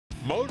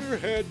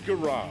Motorhead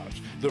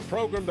Garage, the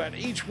program that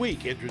each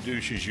week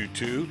introduces you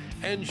to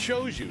and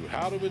shows you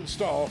how to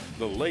install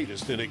the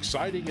latest and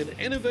exciting and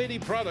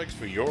innovative products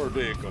for your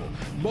vehicle.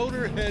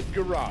 Motorhead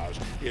Garage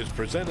is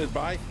presented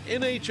by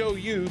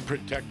NHOU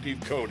Protective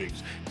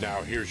Coatings.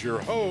 Now here's your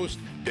host,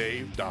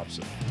 Dave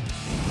Dobson.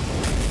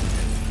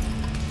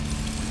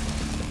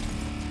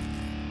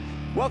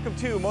 Welcome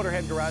to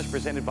Motorhead Garage,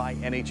 presented by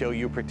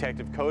NHOU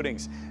Protective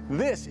Coatings.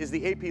 This is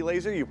the AP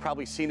Lazer. You've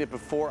probably seen it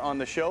before on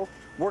the show.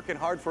 Working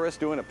hard for us,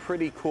 doing a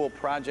pretty cool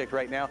project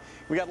right now.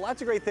 We got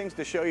lots of great things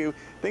to show you,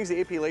 things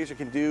the AP Lazer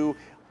can do.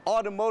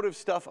 Automotive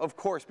stuff, of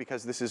course,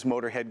 because this is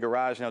Motorhead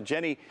Garage. Now,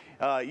 Jenny,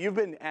 you've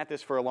been at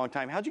this for a long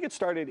time. How'd you get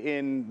started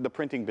in the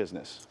printing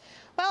business?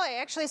 Well, I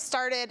actually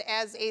started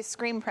as a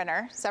screen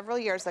printer several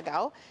years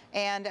ago,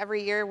 and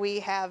every year we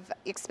have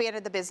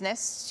expanded the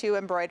business to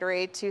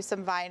embroidery, to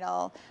some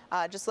vinyl,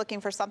 just looking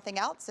for something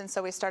else. And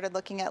so we started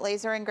looking at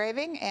laser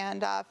engraving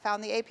and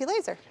found the AP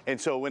Lazer. And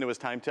so when it was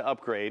time to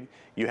upgrade,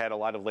 you had a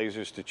lot of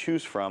lasers to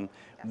choose from.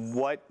 Yes.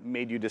 What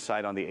made you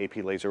decide on the AP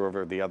Lazer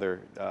over the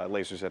other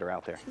lasers that are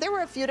out there? There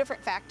were a few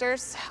different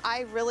factors.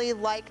 I really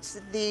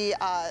liked the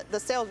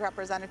sales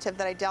representative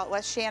that I dealt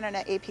with. Shannon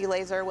at AP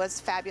Lazer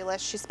was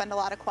fabulous. She spent a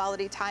lot of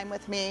quality time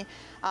with me,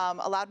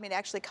 allowed me to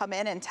actually come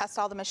in and test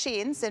all the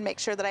machines and make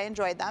sure that I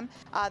enjoyed them.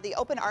 The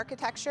open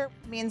architecture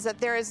means that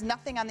there is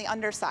nothing on the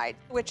underside,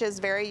 which is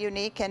very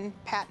unique and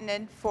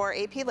patented for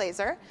AP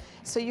Lazer.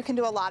 So you can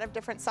do a lot of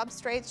different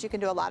substrates, you can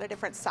do a lot of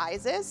different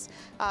sizes,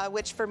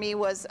 which for me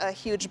was a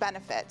huge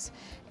benefit.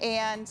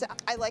 And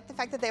I like the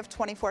fact that they have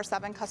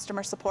 24/7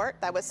 customer support.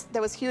 That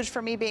was huge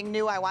for me. Being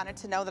new, I wanted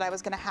to know that I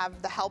was going to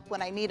have the help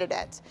when I needed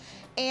it.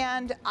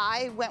 And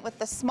I went with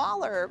the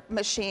smaller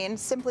machine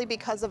simply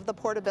because of the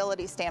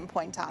portability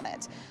standpoint on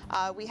it.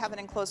 We have an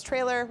enclosed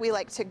trailer. We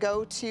like to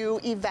go to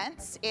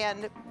events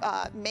and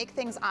make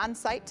things on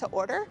site to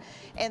order.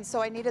 And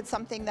so I needed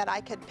something that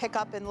I could pick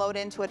up and load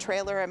into a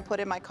trailer and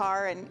put in my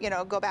car and, you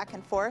know, go back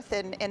and forth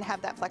and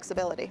have that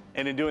flexibility.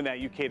 And in doing that,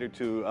 you catered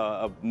to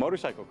a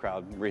motorcycle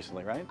crowd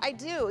recently, right? I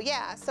do,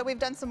 yeah. So we've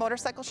done some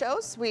motorcycle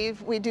shows.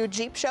 We do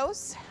Jeep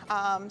shows.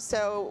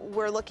 So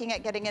we're looking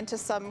at getting into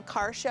some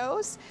car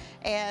shows,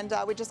 and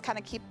we just kind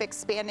of keep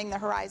expanding the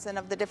horizon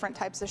of the different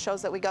types of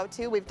shows that we go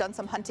to. We've done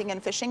some hunting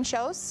and fishing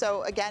shows.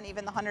 So again,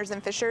 even the hunters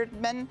and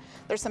fishermen,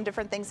 there's some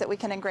different things that we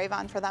can engrave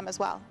on for them as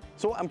well.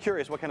 So I'm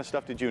curious, what kind of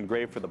stuff did you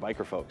engrave for the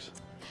biker folks?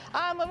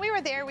 When we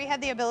were there, we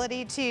had the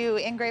ability to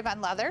engrave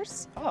on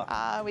leathers.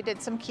 Oh. We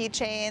did some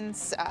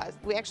keychains.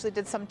 We actually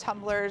did some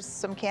tumblers,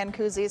 some can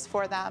koozies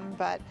for them,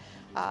 but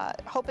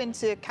hoping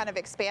to kind of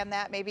expand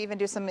that, maybe even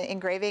do some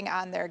engraving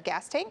on their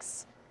gas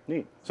tanks.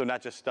 Neat. So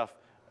not just stuff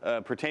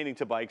pertaining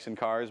to bikes and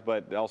cars,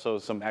 but also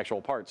some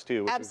actual parts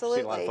too, which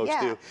Absolutely, we've seen a lot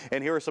of folks do.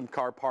 And here are some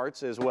car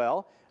parts as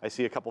well. I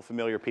see a couple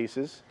familiar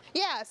pieces.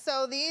 Yeah,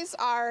 so these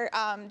are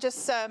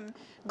just some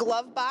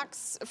glove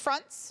box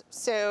fronts.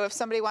 So if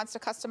somebody wants to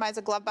customize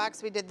a glove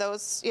box, we did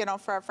those, you know,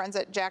 for our friends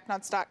at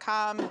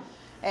jacknuts.com.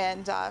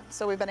 And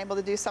so we've been able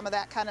to do some of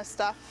that kind of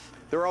stuff.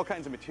 There are all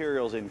kinds of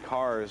materials in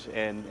cars,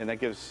 and that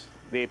gives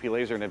the AP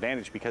Lazer an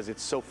advantage because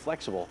it's so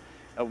flexible.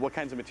 What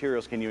kinds of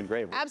materials can you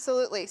engrave with?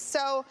 Absolutely.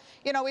 So,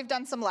 you know, we've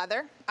done some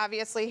leather.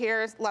 Obviously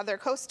here, leather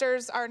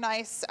coasters are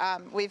nice.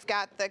 We've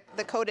got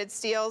the coated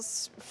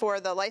steels for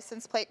the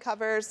license plate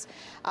covers.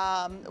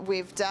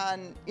 We've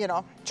done, you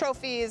know,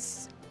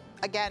 trophies,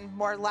 again,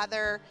 more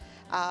leather.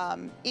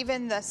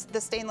 Even the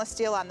stainless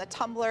steel on the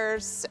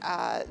tumblers,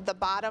 the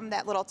bottom,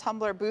 that little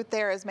tumbler boot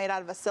there is made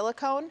out of a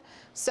silicone.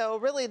 So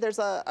really there's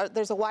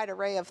a wide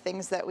array of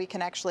things that we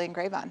can actually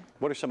engrave on.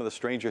 What are some of the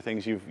stranger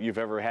things you've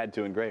ever had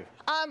to engrave?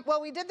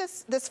 Well, we did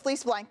this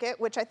fleece blanket,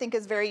 which I think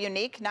is very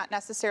unique, not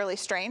necessarily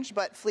strange,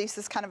 but fleece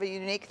is kind of a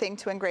unique thing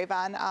to engrave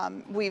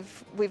on.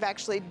 We've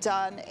actually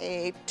done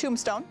a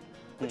tombstone,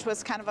 which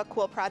was kind of a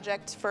cool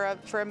project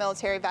for a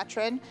military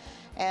veteran.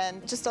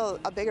 And just a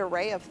big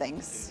array of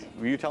things.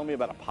 Were you telling me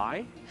about a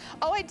pie?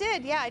 Oh, I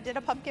did. Yeah, I did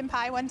a pumpkin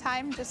pie one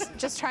time,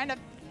 just trying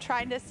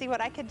to see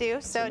what I could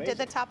do. So did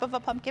the top of a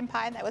pumpkin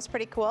pie, and that was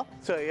pretty cool.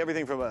 So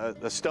everything from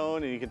a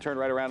stone, and you can turn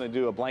right around and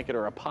do a blanket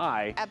or a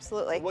pie.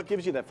 Absolutely. What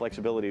gives you that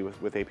flexibility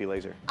with AP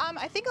Lazer?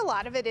 I think a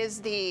lot of it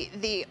is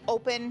the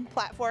open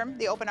platform,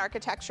 the open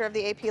architecture of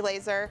the AP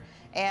Lazer,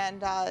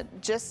 and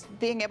just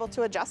being able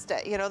to adjust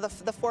it. You know,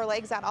 the four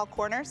legs on all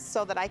corners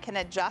so that I can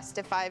adjust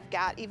if I've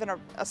got even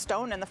a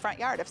stone in the front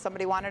yard. If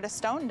somebody wanted a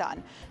stone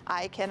done,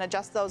 I can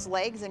adjust those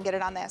legs and get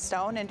it on that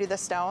stone and do the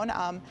stone.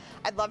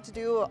 I'd love to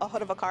do a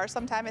hood of a car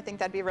sometime. I think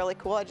that'd be really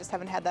cool. I just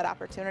haven't had that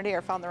opportunity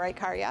or found the right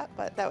car yet,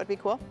 but that would be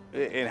cool.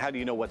 And how do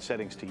you know what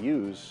settings to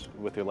use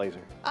with your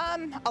laser?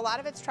 A lot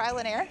of it's trial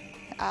and error.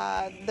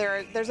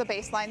 There's a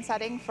baseline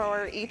setting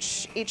for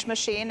each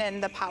machine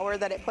and the power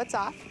that it puts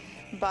off.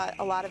 But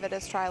a lot of it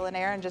is trial and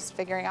error and just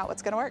figuring out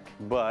what's going to work.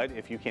 But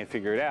if you can't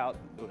figure it out,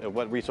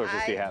 what resources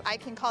do you have? I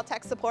can call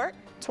tech support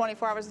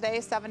 24 hours a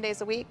day, 7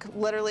 days a week,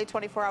 literally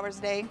 24 hours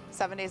a day,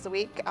 7 days a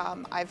week.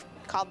 I've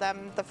called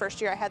them the first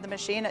year I had the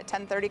machine at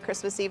 10:30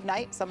 Christmas Eve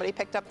night. Somebody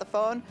picked up the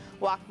phone,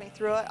 walked me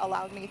through it,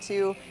 allowed me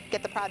to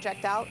get the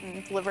project out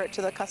and deliver it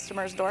to the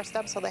customer's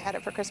doorstep so they had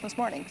it for Christmas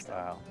morning.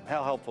 Wow.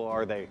 How helpful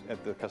are they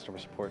at the customer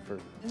support for?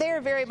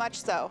 They're very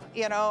much so.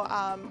 You know,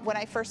 when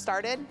I first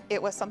started,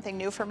 it was something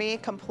new for me,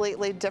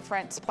 completely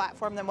different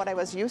platform than what I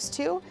was used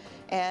to.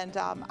 And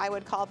I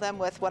would call them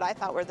with what I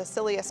thought were the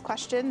silliest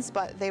questions,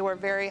 but they were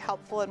very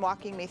helpful in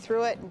walking me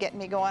through it and getting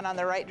me going on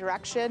the right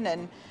direction.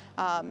 And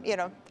you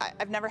know,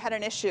 I've never had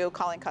an issue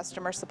calling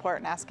customer support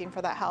and asking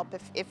for that help.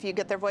 If you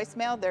get their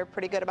voicemail, they're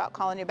pretty good about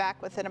calling you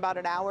back within about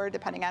an hour,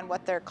 depending on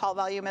what their call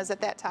volume is at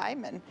that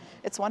time, and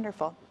it's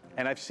wonderful.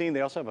 And I've seen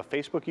they also have a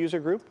Facebook user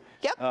group.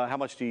 Yep. How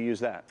much do you use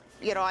that?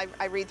 You know,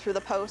 I read through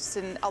the posts,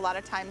 and a lot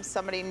of times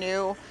somebody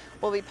new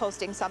will be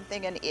posting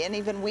something, and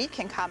even we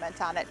can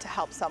comment on it to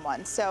help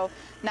someone. So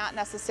not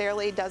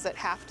necessarily does it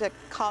have to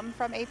come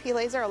from AP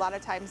Lazer. A lot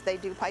of times they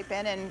do pipe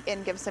in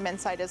and give some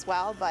insight as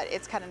well, but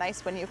it's kind of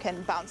nice when you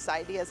can bounce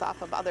ideas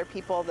off of other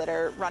people that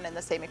are running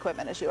the same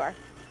equipment as you are.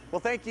 Well,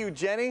 thank you,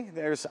 Jenny.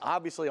 There's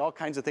obviously all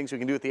kinds of things we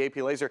can do with the AP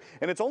Lazer,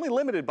 and it's only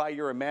limited by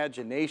your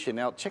imagination.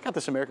 Now, check out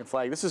this American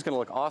flag. This is going to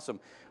look awesome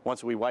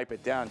once we wipe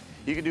it down.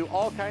 You can do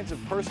all kinds of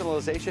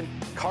personalization,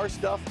 car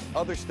stuff,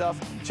 other stuff.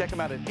 Check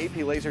them out at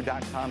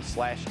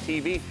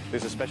aplazer.com/TV.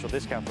 There's a special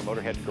discount for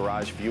Motorhead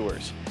Garage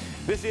viewers.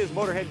 This is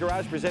Motorhead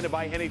Garage presented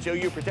by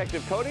NHOU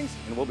Protective Coatings,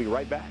 and we'll be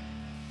right back.